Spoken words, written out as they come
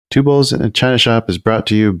Two Bowls in a China Shop is brought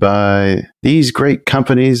to you by these great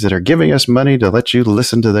companies that are giving us money to let you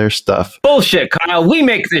listen to their stuff. Bullshit, Kyle. We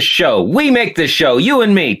make this show. You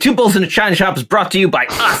and me. Two Bulls in a China Shop is brought to you by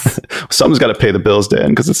us. Someone's got to pay the bills, Dan,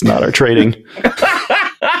 because it's not our trading.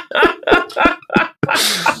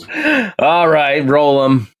 All right, roll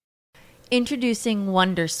them. Introducing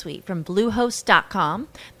Wondersuite from Bluehost.com,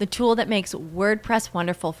 the tool that makes WordPress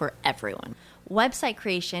wonderful for everyone. Website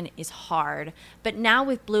creation is hard, but now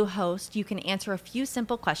with Bluehost, you can answer a few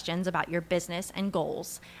simple questions about your business and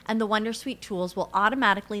goals, and the Wondersuite tools will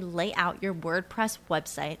automatically lay out your WordPress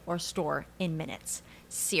website or store in minutes.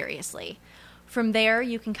 Seriously. From there,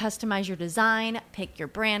 you can customize your design, pick your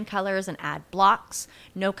brand colors, and add blocks.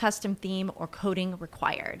 No custom theme or coding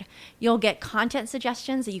required. You'll get content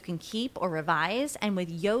suggestions that you can keep or revise, and with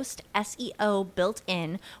Yoast SEO built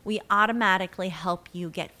in, we automatically help you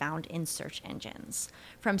get found in search engines.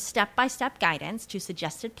 From step-by-step guidance to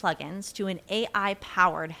suggested plugins to an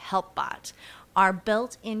AI-powered help bot, our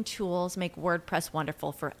built-in tools make WordPress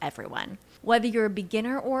wonderful for everyone. Whether you're a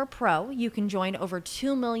beginner or a pro, you can join over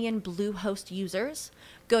 2 million Bluehost users.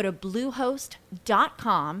 Go to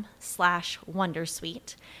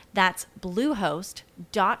bluehost.com/wondersuite. That's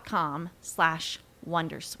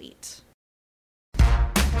bluehost.com/wondersuite.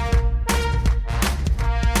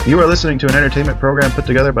 You are listening to an entertainment program put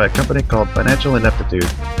together by a company called Financial Ineptitude.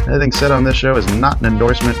 Anything said on this show is not an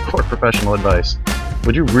endorsement or professional advice.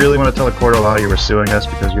 Would you really want to tell a court of law you were suing us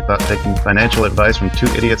because you thought taking financial advice from two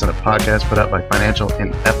idiots on a podcast put out by Financial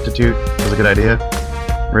Ineptitude was a good idea?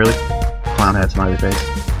 Really? Clown hat, smiley face.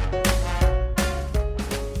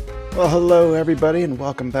 Well, hello everybody, and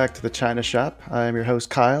welcome back to the China Shop. I am your host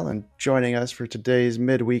Kyle, and joining us for today's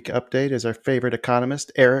midweek update is our favorite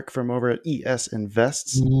economist, Eric from over at ES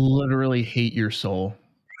Invests. Literally hate your soul.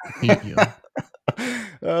 Hate you.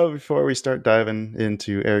 Before we start diving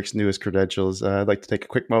into Eric's newest credentials, I'd like to take a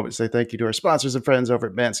quick moment to say thank you to our sponsors and friends over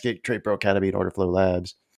at Manscaped, Trade Pro Academy, and Orderflow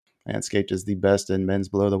Labs. Manscaped is the best in men's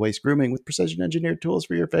below-the-waist grooming with precision-engineered tools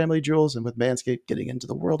for your family jewels, and with Manscaped getting into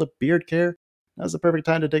the world of beard care, now's the perfect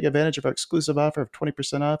time to take advantage of our exclusive offer of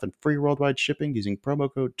 20% off and free worldwide shipping using promo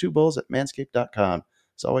code 2bulls at manscaped.com.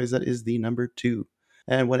 As always, that is the number 2.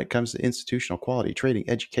 And when it comes to institutional quality trading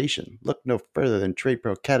education, look no further than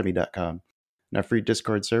tradeproacademy.com. In our free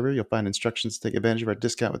Discord server, you'll find instructions to take advantage of our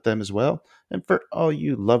discount with them as well. And for all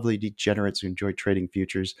you lovely degenerates who enjoy trading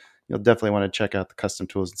futures, you'll definitely want to check out the custom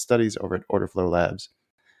tools and studies over at Orderflow Labs.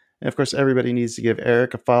 And of course, everybody needs to give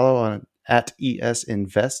Eric a follow on at ES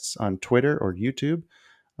Invests on Twitter or YouTube.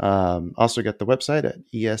 Also got the website at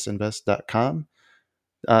esinvest.com.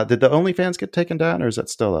 Did the OnlyFans get taken down, or is that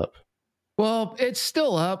still up? Well, it's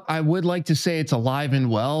still up. I would like to say it's alive and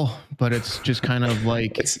well, but it's just kind of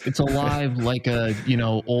like it's alive like a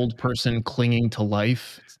old person clinging to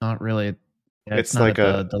life. It's not really. It's not like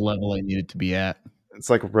at the level I need it to be at. It's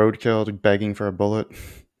like roadkill begging for a bullet.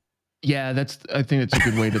 Yeah, I think that's a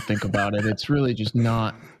good way to think about it. It's really just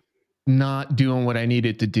not doing what I need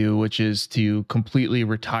it to do, which is to completely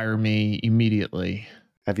retire me immediately.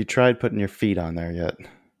 Have you tried putting your feet on there yet?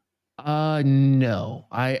 No.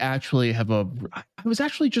 I actually I was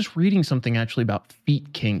actually just reading something about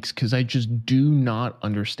feet kinks because I just do not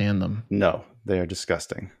understand them. No, they are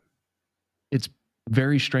disgusting. It's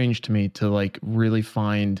very strange to me to like really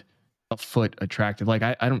find a foot attractive. Like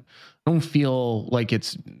I don't feel like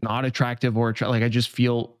it's not attractive or like I just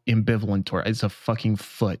feel ambivalent toward it. It's a fucking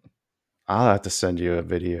foot. I'll have to send you a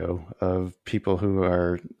video of people who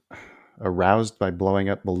are aroused by blowing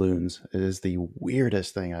up balloons. It is the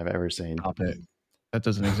weirdest thing I've ever seen. Stop it. That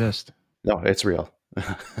doesn't exist. No, it's real.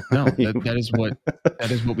 No, that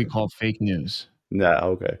is what we call fake news. No,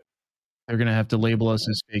 okay. They're gonna have to label us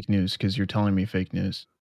as fake news because you're telling me fake news.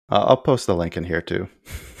 I'll post the link in here too.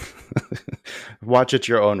 Watch at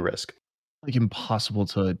your own risk. Like impossible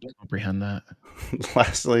to comprehend that.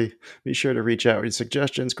 Lastly, be sure to reach out with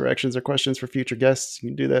suggestions, corrections, or questions for future guests. You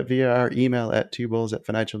can do that via our email at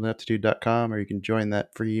twobulls@financialineptitude.com, or you can join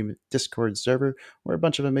that free Discord server where a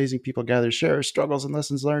bunch of amazing people gather, share struggles and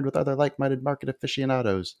lessons learned with other like-minded market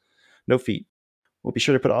aficionados. No feet. We'll be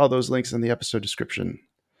sure to put all those links in the episode description.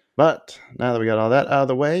 But now that we got all that out of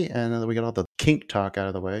the way, and now that we got all the kink talk out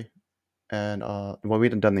of the way, and we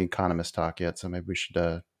haven't done the economist talk yet, so maybe we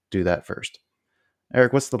should do that first.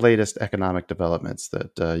 Eric, what's the latest economic developments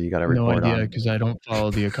that you got to report on? No idea, because I don't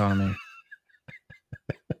follow the economy.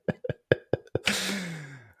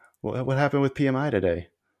 What happened with PMI today?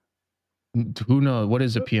 Who knows? What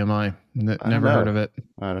is a PMI? Never heard of it.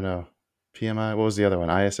 I don't know. PMI, what was the other one?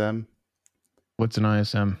 ISM? What's an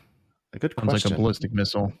ISM? A good question. Sounds like a ballistic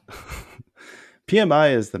missile.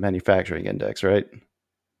 PMI is the manufacturing index, right?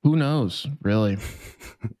 Who knows, really?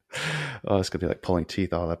 Oh, it's gonna be like pulling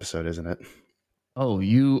teeth all episode, isn't it? Oh,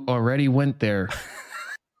 you already went there.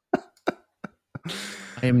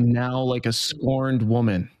 I am now like a scorned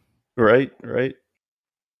woman. Right. All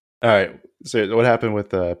right. So what happened with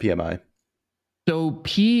PMI? So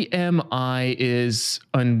PMI is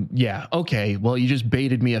okay. Well, you just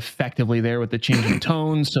baited me effectively there with the change in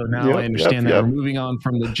tone. So now I understand that we're moving on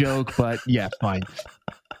from the joke, but yeah, fine.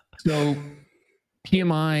 So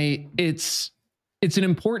PMI, it's an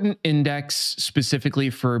important index specifically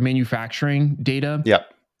for manufacturing data.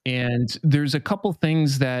 Yep. And there's a couple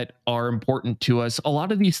things that are important to us. A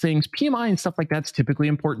lot of these things, PMI and stuff like that's typically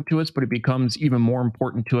important to us, but it becomes even more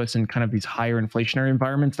important to us in kind of these higher inflationary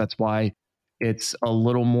environments. That's why it's a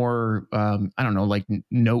little more, like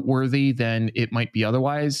noteworthy than it might be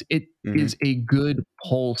otherwise. It is a good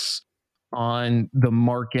pulse on the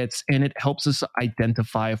markets, and it helps us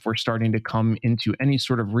identify if we're starting to come into any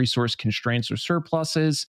sort of resource constraints or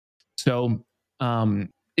surpluses. So,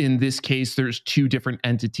 in this case, there's two different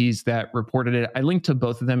entities that reported it. I linked to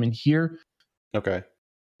both of them in here. Okay.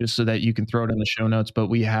 Just so that you can throw it in the show notes. But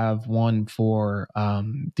we have one for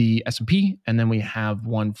the S&P, and then we have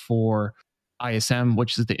one for ISM,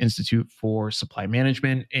 which is the Institute for Supply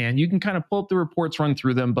Management. And you can kind of pull up the reports, run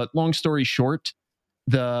through them. But long story short,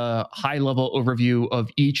 the high level overview of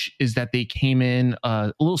each is that they came in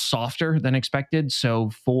a little softer than expected. So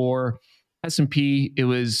for S&P, it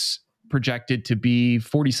was projected to be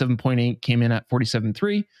 47.8, came in at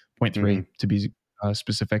 47.3 to be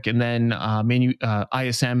specific. And then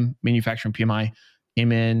ISM, manufacturing PMI,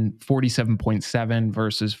 came in 47.7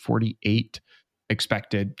 versus 48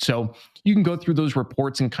 expected. So you can go through those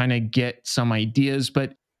reports and kind of get some ideas,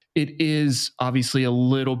 but it is obviously a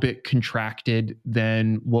little bit contracted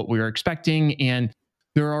than what we were expecting. And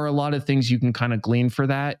there are a lot of things you can kind of glean for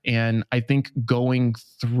that. And I think going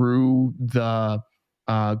through the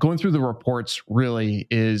reports really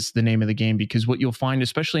is the name of the game, because what you'll find,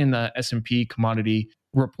 especially in the S&P commodity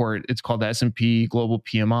report, it's called the S&P Global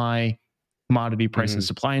PMI Commodity Price and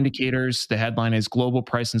Supply Indicators. The headline is Global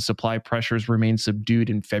Price and Supply Pressures Remain Subdued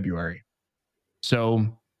in February. So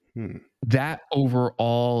that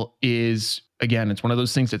overall is, again, it's one of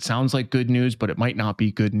those things that sounds like good news, but it might not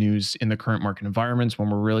be good news in the current market environments when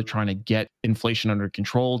we're really trying to get inflation under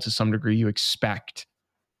control. To some degree, you expect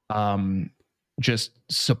just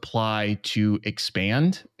supply to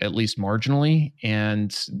expand, at least marginally.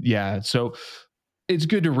 And yeah, so it's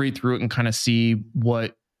good to read through it and kind of see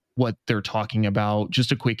what they're talking about.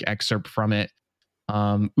 Just a quick excerpt from it.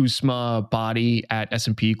 Usma Badi at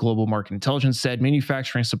S&P Global Market Intelligence said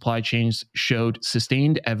manufacturing supply chains showed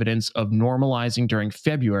sustained evidence of normalizing during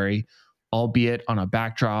February, albeit on a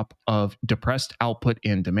backdrop of depressed output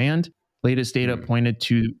and demand. Latest data pointed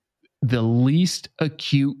to the least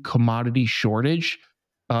acute commodity shortages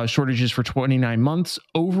for 29 months.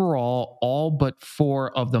 Overall, all but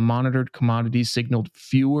 4 of the monitored commodities signaled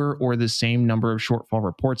fewer or the same number of shortfall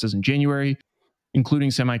reports as in January, including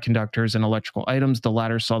semiconductors and electrical items. The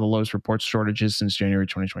latter saw the lowest reports shortages since January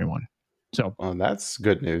 2021. So, that's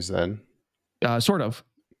good news then. Sort of.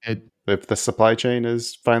 If the supply chain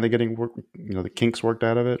is finally getting the kinks worked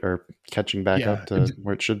out of it, or catching back up to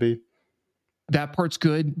where it should be. That part's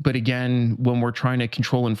good, but again, when we're trying to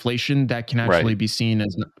control inflation, that can actually be seen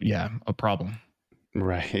as a problem.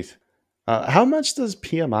 Right. How much does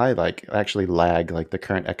PMI actually lag the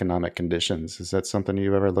current economic conditions? Is that something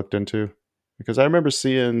you've ever looked into? Because I remember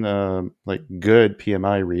seeing good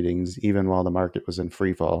PMI readings even while the market was in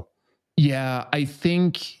free fall. Yeah, I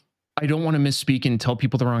think I don't want to misspeak and tell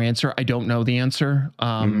people the wrong answer. I don't know the answer.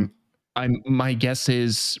 My guess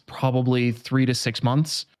is probably 3 to 6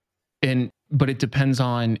 months, but it depends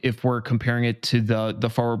on if we're comparing it to the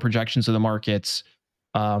forward projections of the markets.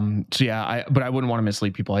 But I wouldn't want to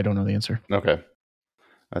mislead people. I don't know the answer. Okay,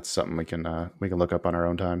 that's something we can look up on our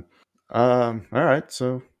own time. All right,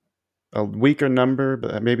 so a weaker number,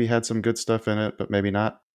 but maybe had some good stuff in it, but maybe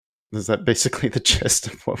not. Is that basically the gist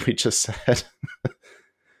of what we just said?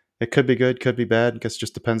 It could be good, could be bad. I guess it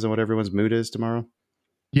just depends on what everyone's mood is tomorrow.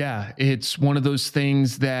 Yeah, it's one of those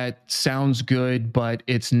things that sounds good, but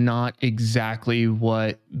it's not exactly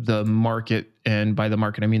what the market, and by the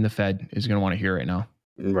market, I mean the Fed, is going to want to hear right now.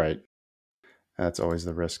 Right. That's always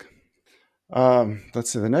the risk.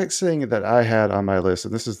 Let's see. The next thing that I had on my list,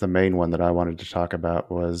 and this is the main one that I wanted to talk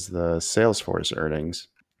about, was the Salesforce earnings.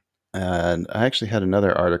 And I actually had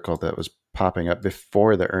another article that was popping up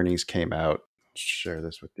before the earnings came out. I'll share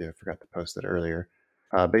this with you. I forgot to post it earlier.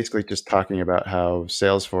 Basically just talking about how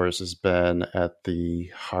Salesforce has been at the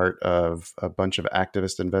heart of a bunch of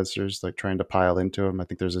activist investors, like trying to pile into them. I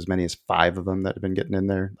think there's as many as 5 of them that have been getting in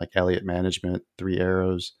there, like Elliott Management, Three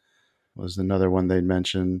Arrows was another one they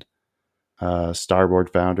mentioned.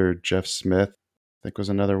 Starboard founder Jeff Smith, I think, was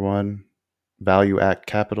another one. Value Act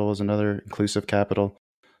Capital is another, Inclusive Capital.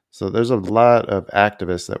 So there's a lot of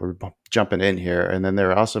activists that were jumping in here. And then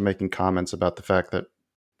they're also making comments about the fact that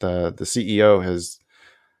the CEO has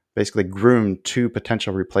basically groomed 2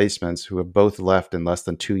 potential replacements who have both left in less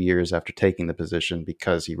than 2 years after taking the position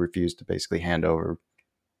because he refused to basically hand over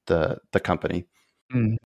the company.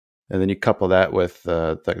 And then you couple that with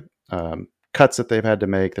the cuts that they've had to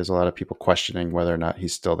make. There's a lot of people questioning whether or not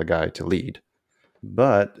he's still the guy to lead.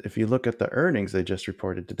 But if you look at the earnings they just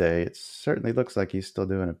reported today, it certainly looks like he's still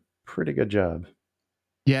doing a pretty good job.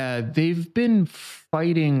 Yeah, they've been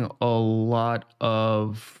fighting a lot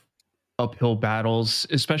of uphill battles,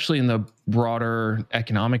 especially in the broader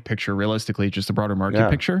economic picture, realistically, just the broader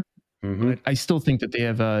market picture. But I still think that they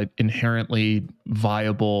have a inherently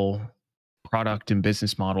viable product and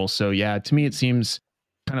business model. So yeah, to me, it seems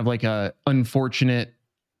kind of like a unfortunate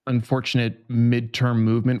midterm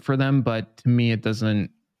movement for them. But to me, it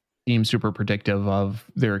doesn't seem super predictive of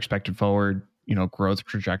their expected forward, growth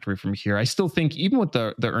trajectory from here. I still think even with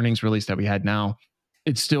the earnings release that we had now,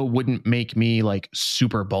 it still wouldn't make me like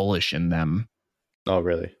super bullish in them. Oh,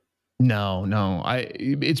 really? No.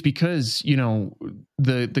 It's because,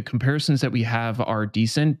 the comparisons that we have are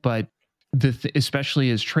decent, but especially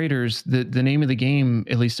as traders, the name of the game,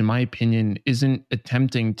 at least in my opinion, isn't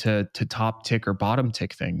attempting to top tick or bottom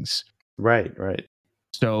tick things. Right.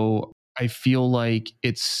 So I feel like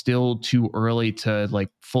it's still too early to like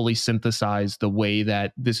fully synthesize the way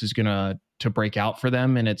that this is gonna to break out for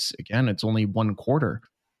them. And it's only 1 quarter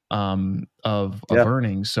of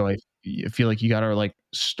earnings. So I feel like you got to like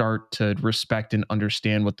start to respect and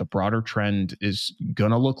understand what the broader trend is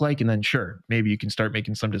going to look like. And then sure, maybe you can start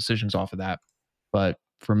making some decisions off of that. But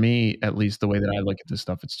for me, at least the way that I look at this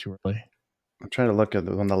stuff, it's too early. I'm trying to look at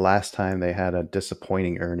when the last time they had a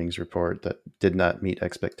disappointing earnings report that did not meet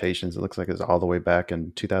expectations. It looks like it was all the way back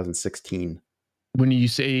in 2016. When you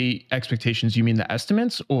say expectations, you mean the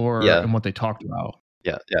estimates or and what they talked about?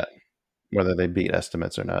 Yeah. Whether they beat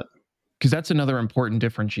estimates or not. Because that's another important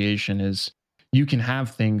differentiation is you can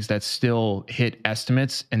have things that still hit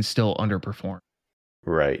estimates and still underperform.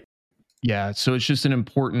 Right. Yeah. So it's just an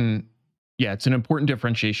important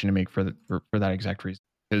differentiation to make for that exact reason.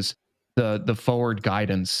 Because the forward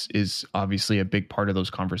guidance is obviously a big part of those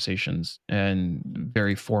conversations and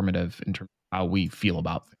very formative in terms of how we feel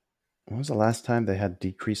about things. When was the last time they had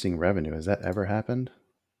decreasing revenue? Has that ever happened?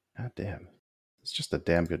 God damn. It's just a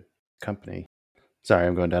damn good company. Sorry,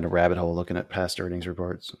 I'm going down a rabbit hole looking at past earnings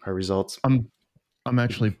reports or results. I'm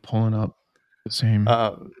actually pulling up the same.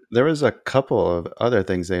 There was a couple of other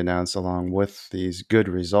things they announced along with these good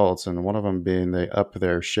results, and one of them being they upped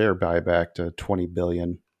their share buyback to $20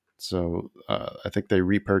 billion. So I think they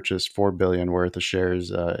repurchased $4 billion worth of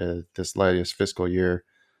shares this latest fiscal year.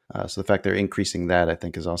 So the fact they're increasing that, I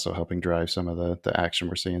think, is also helping drive some of the action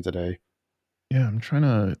we're seeing today. Yeah,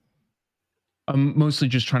 I'm mostly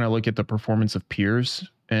just trying to look at the performance of peers.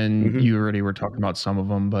 And you already were talking about some of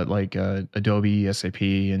them, but like Adobe, SAP,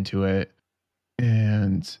 Intuit.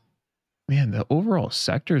 And man, the overall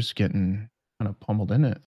sector's getting kind of pummeled in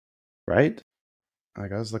it. Right?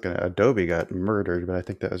 Like I was looking at Adobe got murdered, but I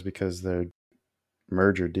think that was because their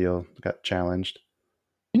merger deal got challenged.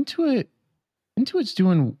 Intuit's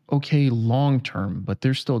doing okay long term, but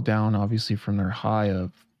they're still down obviously from their high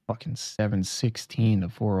of fucking 716 to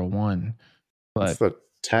 401. But it's the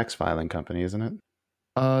tax filing company, isn't it?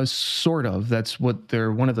 Sort of. That's what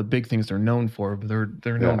they're one of the big things they're known for, but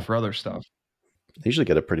they're known for other stuff. They usually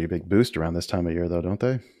get a pretty big boost around this time of year though, don't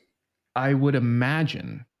they? I would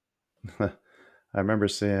imagine. I remember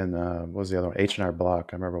seeing what was the other one? H&R Block.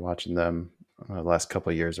 I remember watching them the last couple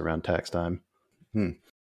of years around tax time.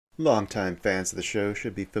 Longtime fans of the show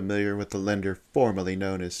should be familiar with the lender formerly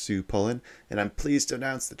known as Sue Pullen, and I'm pleased to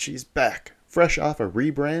announce that she's back, fresh off a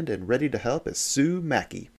rebrand and ready to help as Sue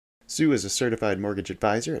Mackey. Sue is a certified mortgage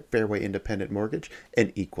advisor at Fairway Independent Mortgage,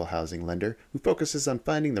 an equal housing lender who focuses on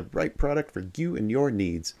finding the right product for you and your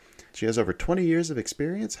needs. She has over 20 years of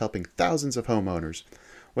experience helping thousands of homeowners.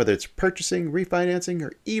 Whether it's purchasing, refinancing,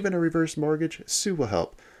 or even a reverse mortgage, Sue will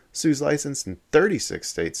help. Sue's licensed in 36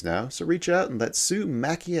 states now, so reach out and let Sue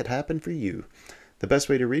Mackey it happen for you. The best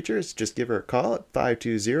way to reach her is to just give her a call at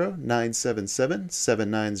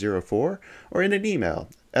 520-977-7904 or in an email,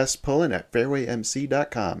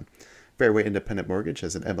 spullen@fairwaymc.com. Fairway Independent Mortgage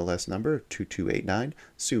has an MLS number of 2289.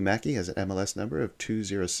 Sue Mackey has an MLS number of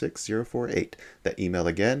 206048. That email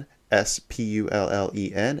again,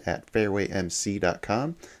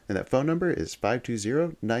 spullen@fairwaymc.com. And that phone number is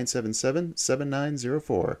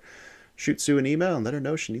 520-977-7904. Shoot Sue an email and let her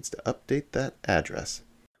know she needs to update that address.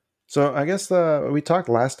 So I guess we talked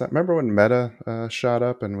last time. Remember when Meta shot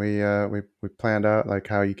up and we planned out like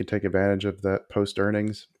how you could take advantage of that post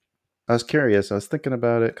earnings? I was curious. I was thinking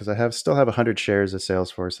about it because I still have 100 shares of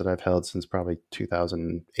Salesforce that I've held since probably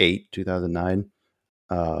 2008, 2009.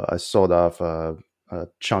 I sold off a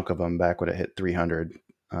chunk of them back when it hit 300.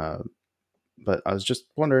 But I was just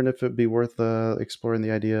wondering if it'd be worth exploring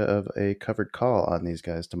the idea of a covered call on these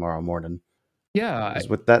guys tomorrow morning. Yeah.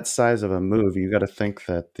 With that size of a move, you got to think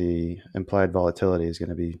that the implied volatility is going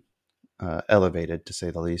to be elevated, to say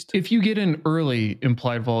the least. If you get in early,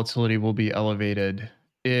 implied volatility will be elevated.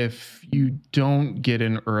 If you don't get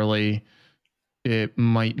in early, it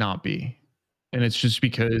might not be. And it's just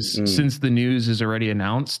because since the news is already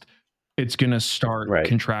announced, it's going to start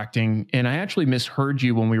contracting. And I actually misheard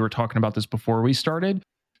you when we were talking about this before we started,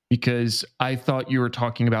 because I thought you were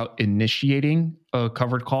talking about initiating a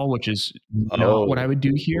covered call, which is not what I would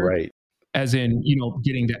do here. Right. As in,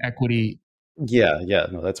 getting the equity. Yeah.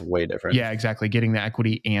 No, that's way different. Yeah, exactly. Getting the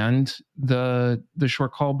equity and the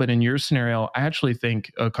short call. But in your scenario, I actually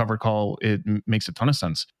think a covered call, it makes a ton of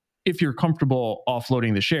sense. If you're comfortable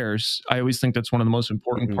offloading the shares, I always think that's one of the most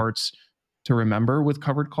important parts to remember with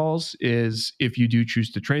covered calls is if you do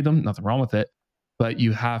choose to trade them, nothing wrong with it, but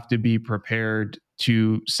you have to be prepared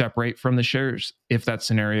to separate from the shares if that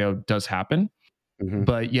scenario does happen.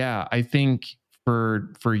 But yeah, I think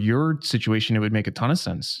for your situation, it would make a ton of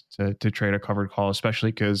sense to trade a covered call,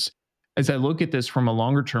 especially because as I look at this from a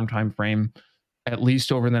longer term time frame, at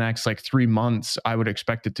least over the next 3 months, I would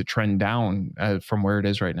expect it to trend down from where it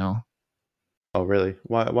is right now. Oh, really?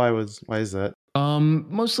 Why is that?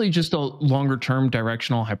 Mostly just a longer term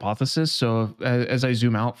directional hypothesis. So as I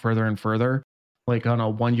zoom out further and further, like on a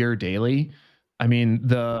 1 year daily, I mean,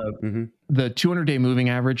 the 200-day moving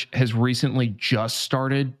average has recently just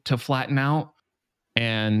started to flatten out.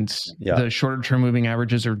 And the shorter term moving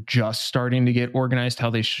averages are just starting to get organized how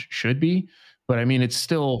they should be. But I mean, it's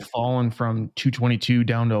still fallen from 222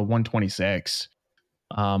 down to 126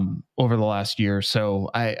 over the last year. So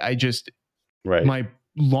I just, my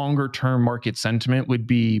longer term market sentiment would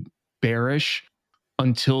be bearish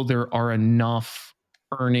until there are enough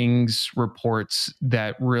earnings reports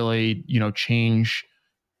that really, change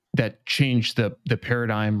the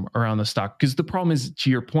paradigm around the stock. Because the problem is, to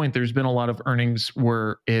your point, there's been a lot of earnings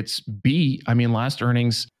where it's beat. I mean, last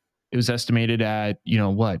earnings, it was estimated at,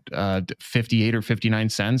 58 or 59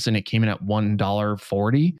 cents, and it came in at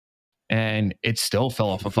 $1.40, and it still fell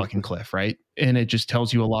off a fucking cliff, right? And it just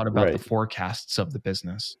tells you a lot about the forecasts of the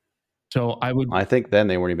business. So I think then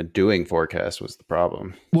they weren't even doing forecasts was the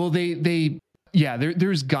problem. Well,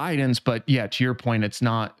 there's guidance, but yeah, to your point, it's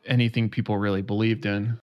not anything people really believed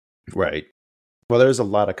in. Right. Well, there's a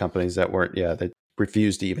lot of companies that weren't, they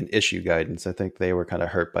refused to even issue guidance. I think they were kind of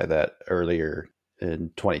hurt by that earlier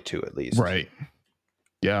in 22 at least. Right.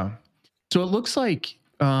 Yeah. So it looks like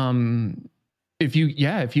if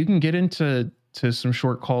you can get into some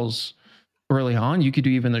short calls early on, you could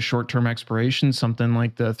do even the short-term expiration, something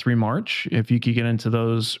like the 3 March. If you could get into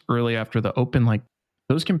those early after the open, like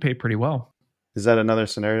those can pay pretty well. Is that another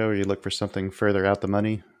scenario where you look for something further out the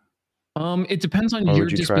money? It depends on your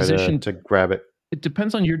disposition to grab it. It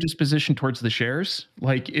depends on your disposition towards the shares.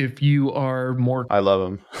 Like if you are more, I love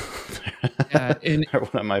them. They're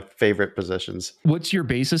one of my favorite positions. What's your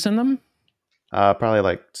basis in them? Probably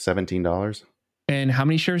like $17. And how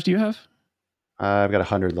many shares do you have? I've got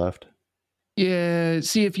 100 left. Yeah.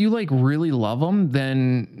 See, if you really love them,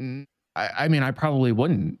 then I probably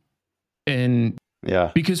wouldn't. And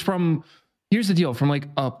because here's the deal, from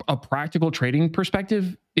a practical trading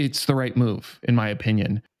perspective, it's the right move, in my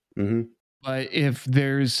opinion. But if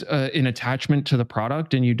there's an attachment to the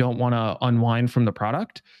product and you don't want to unwind from the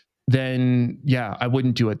product, then I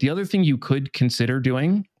wouldn't do it. The other thing you could consider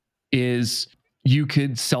doing is you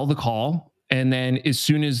could sell the call, and then as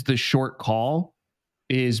soon as the short call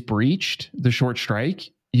is breached, the short strike,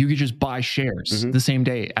 you could just buy shares the same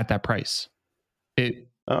day at that price. And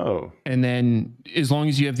then as long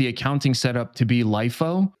as you have the accounting set up to be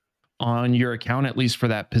LIFO on your account, at least for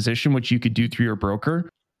that position, which you could do through your broker,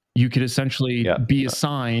 you could essentially be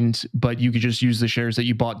assigned, but you could just use the shares that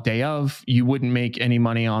you bought day of. You wouldn't make any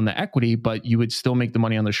money on the equity, but you would still make the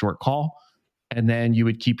money on the short call. And then you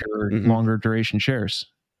would keep your longer duration shares.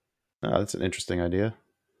 Oh, that's an interesting idea.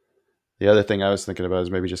 The other thing I was thinking about is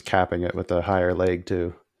maybe just capping it with a higher leg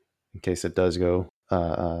too. in case it does go,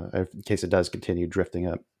 in case it does continue drifting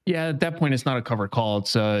up. Yeah, at that point, it's not a covered call.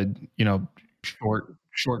 It's a short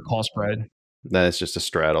call spread. Then it's just a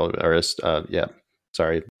straddle or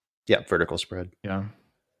vertical spread. Yeah.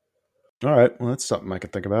 All right. Well, that's something I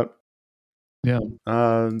can think about. Yeah.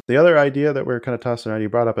 The other idea that we're kind of tossing around, you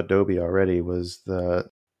brought up Adobe already, was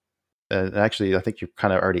and actually, I think you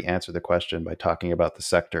kind of already answered the question by talking about the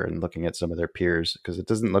sector and looking at some of their peers, because it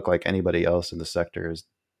doesn't look like anybody else in the sector is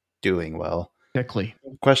doing well. Exactly.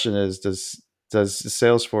 The question is, does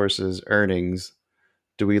Salesforce's earnings,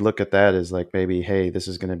 do we look at that as like, maybe, hey, this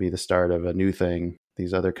is going to be the start of a new thing?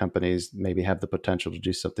 These other companies maybe have the potential to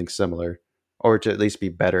do something similar, or to at least be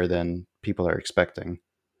better than people are expecting.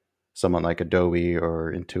 Someone like Adobe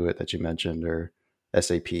or Intuit that you mentioned, or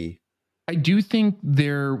SAP. I do think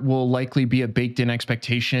there will likely be a baked in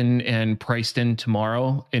expectation and priced in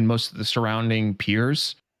tomorrow in most of the surrounding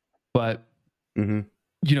peers, but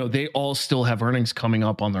they all still have earnings coming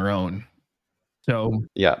up on their own. So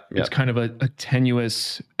it's kind of a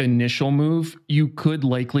tenuous initial move. You could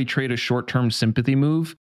likely trade a short-term sympathy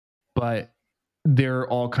move, but they're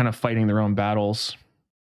all kind of fighting their own battles.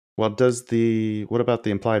 Well, what about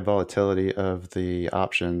the implied volatility of the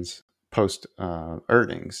options post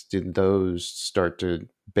earnings? Do those start to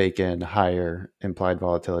bake in higher implied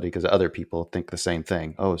volatility because other people think the same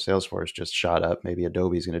thing? Oh, Salesforce just shot up. Maybe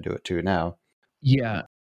Adobe's going to do it too now. Yeah.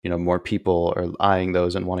 More people are eyeing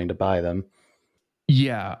those and wanting to buy them.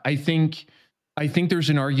 Yeah, I think there's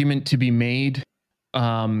an argument to be made.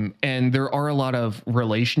 And there are a lot of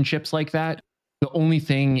relationships like that. The only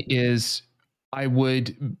thing is,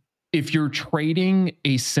 if you're trading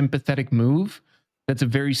a sympathetic move, that's a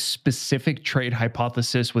very specific trade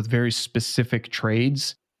hypothesis with very specific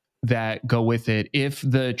trades that go with it. If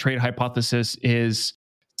the trade hypothesis is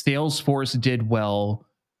Salesforce did well,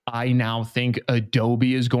 I now think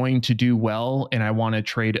Adobe is going to do well, and I want to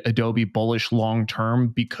trade Adobe bullish long term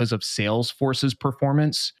because of Salesforce's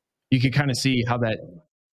performance. You can kind of see how that.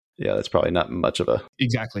 Yeah, that's probably not much of a.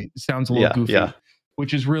 Exactly. It sounds a little goofy,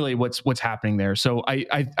 which is really what's happening there. So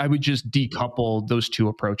I would just decouple those two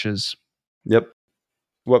approaches. Yep.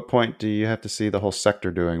 What point do you have to see the whole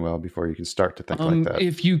sector doing well before you can start to think like that?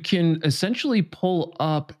 If you can essentially pull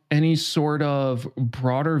up any sort of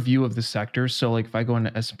broader view of the sector. So like if I go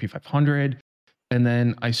into S&P 500 and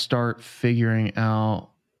then I start figuring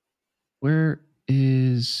out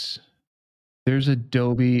there's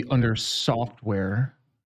Adobe under software,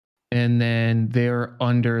 and then their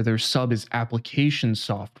sub is application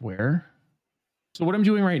software. So what I'm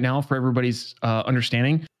doing right now for everybody's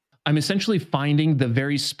understanding, I'm essentially finding the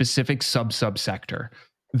very specific subsector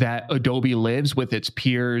that Adobe lives with its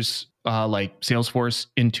peers, like Salesforce,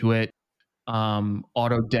 Intuit,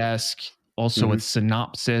 Autodesk, also with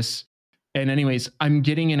Synopsys. And anyways, I'm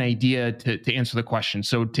getting an idea to answer the question.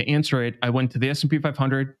 So to answer it, I went to the S&P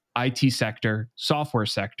 500, IT sector, software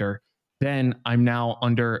sector. Then I'm now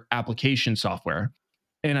under application software,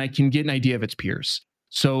 and I can get an idea of its peers.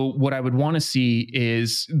 So what I would want to see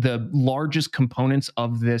is the largest components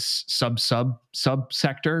of this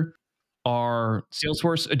subsector are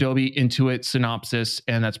Salesforce, Adobe, Intuit, Synopsys,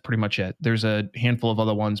 and that's pretty much it. There's a handful of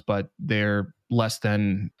other ones, but they're less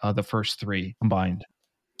than the first three combined.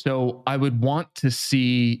 So I would want to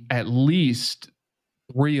see at least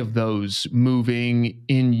three of those moving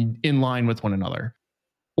in line with one another.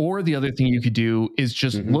 Or the other thing you could do is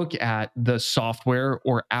just look at the software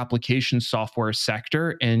or application software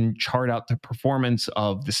sector and chart out the performance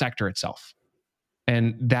of the sector itself.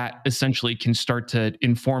 And that essentially can start to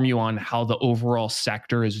inform you on how the overall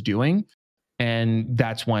sector is doing. And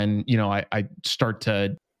that's when, I start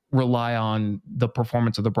to rely on the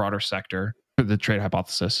performance of the broader sector for the trade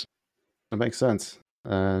hypothesis. That makes sense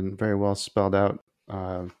and very well spelled out.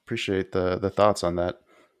 Appreciate the thoughts on that.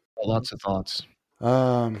 Lots of thoughts.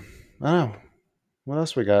 I don't know. What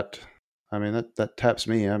else we got? I mean, that taps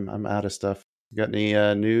me. I'm out of stuff. You got any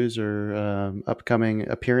news or upcoming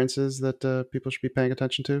appearances that people should be paying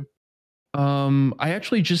attention to? I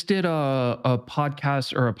actually just did an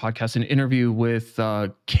interview with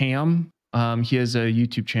Cam. He has a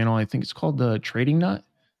YouTube channel. I think it's called The Trading Nut.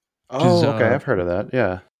 Okay. I've heard of that.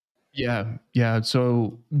 Yeah. Yeah.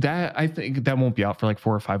 So I think that won't be out for like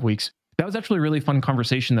 4 or 5 weeks. That was actually a really fun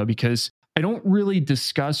conversation though, because I don't really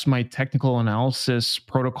discuss my technical analysis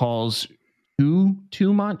protocols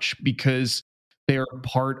too much because they're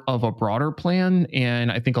part of a broader plan. And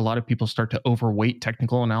I think a lot of people start to overweight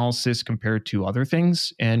technical analysis compared to other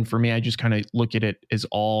things. And for me, I just kind of look at it as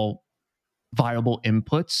all viable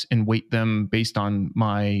inputs and weight them based on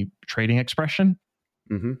my trading expression.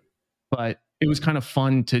 Mm-hmm. But it was kind of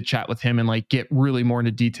fun to chat with him and like get really more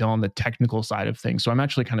into detail on the technical side of things. So I'm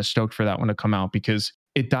actually kind of stoked for that one to come out because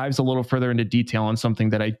it dives a little further into detail on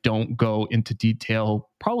something that I don't go into detail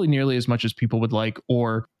probably nearly as much as people would like,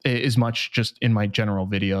 or as much just in my general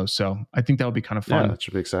video. So I think that would be kind of fun. Yeah, that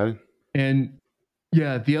should be exciting. And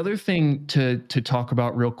yeah, the other thing to talk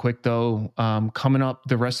about real quick though, coming up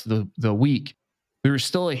the rest of the week, there's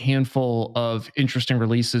still a handful of interesting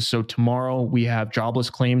releases. So tomorrow we have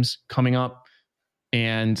jobless claims coming up,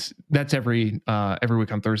 and that's every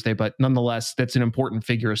week on Thursday. But nonetheless, that's an important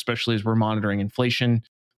figure, especially as we're monitoring inflation.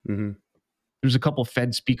 Mm-hmm. There's a couple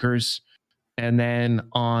Fed speakers. And then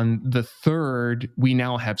on the 3rd, we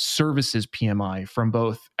now have services PMI from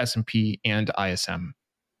both S&P and ISM.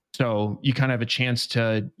 So you kind of have a chance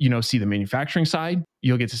to, see the manufacturing side.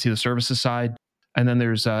 You'll get to see the services side. And then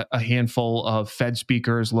there's a handful of Fed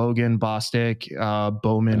speakers: Logan, Bostic,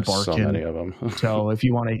 Bowman, Barkin. So many of them. So if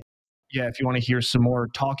you want to hear some more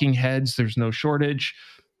talking heads, there's no shortage.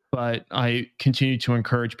 But I continue to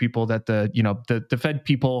encourage people that the Fed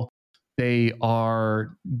people, they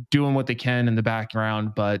are doing what they can in the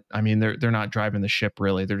background, but I mean they're not driving the ship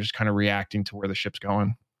really. They're just kind of reacting to where the ship's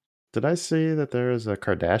going. Did I see that there is a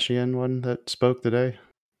Kardashian one that spoke today?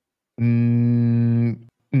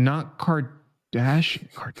 Not Kardashian.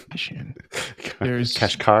 There's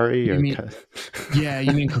Kashkari or you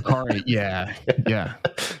mean Kakari. Yeah.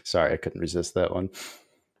 Sorry, I couldn't resist that one.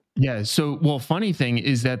 Yeah. So, funny thing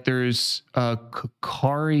is that there's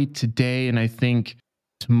Kakari today, and I think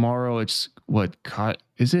tomorrow it's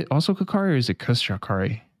is it also Kakari or is it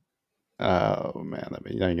Kashkari? Oh man, now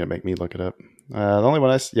you're gonna make me look it up. The only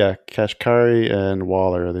one Kashkari and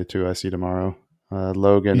Waller are the two I see tomorrow.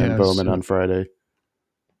 Logan and Bowman on Friday.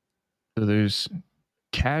 So there's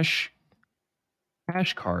Kashkari.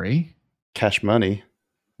 Cash Money.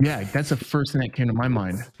 Yeah, that's the first thing that came to my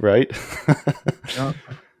mind. Right?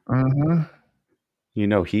 Uh-huh.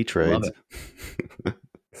 He trades.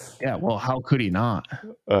 Yeah, well, how could he not?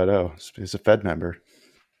 Oh no, he's a Fed member.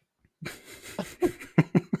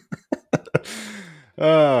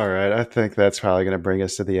 All right, I think that's probably going to bring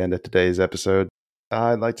us to the end of today's episode.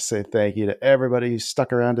 I'd like to say thank you to everybody who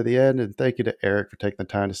stuck around to the end, and thank you to Eric for taking the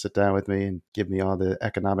time to sit down with me and give me all the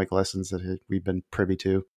economic lessons that we've been privy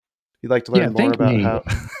to. If you'd like to learn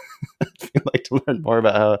more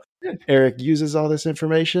about how Eric uses all this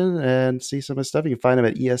information and see some of his stuff, you can find him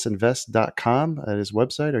at esinvest.com at his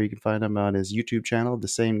website, or you can find him on his YouTube channel of the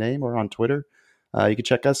same name, or on Twitter. You can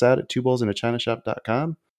check us out at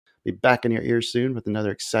twobullsinachinashop.com. Be back in your ears soon with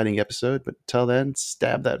another exciting episode, but until then,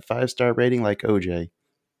 stab that 5-star rating like OJ.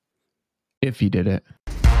 If he did it.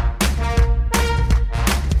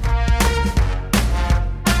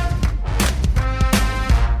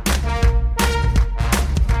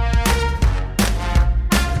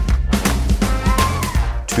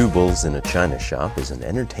 Two Bulls in a China Shop is an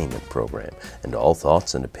entertainment program, and all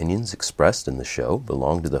thoughts and opinions expressed in the show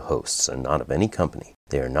belong to the hosts and not of any company.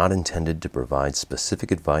 They are not intended to provide specific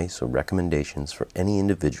advice or recommendations for any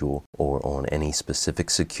individual or on any specific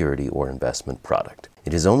security or investment product.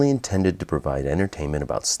 It is only intended to provide entertainment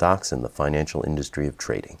about stocks in the financial industry of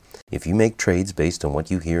trading. If you make trades based on what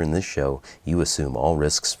you hear in this show, you assume all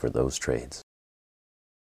risks for those trades.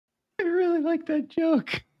 I really like that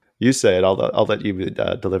joke. You say it. I'll let you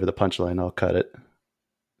deliver the punchline. I'll cut it.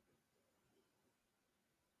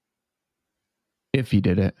 If he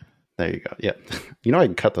did it. There you go. Yeah. I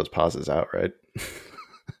can cut those pauses out, right?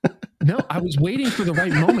 No, I was waiting for the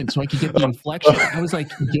right moment so I could get the inflection. I was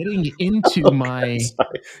like getting into my...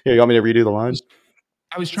 Sorry. Here, you want me to redo the lines?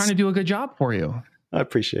 I was trying to do a good job for you. I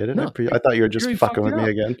appreciate it. No, I thought you were just fucking with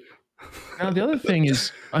me again. Now, the other thing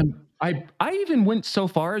is, I even went so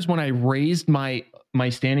far as when I raised my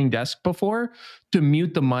standing desk before to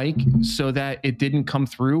mute the mic so that it didn't come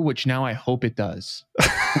through, which now I hope it does.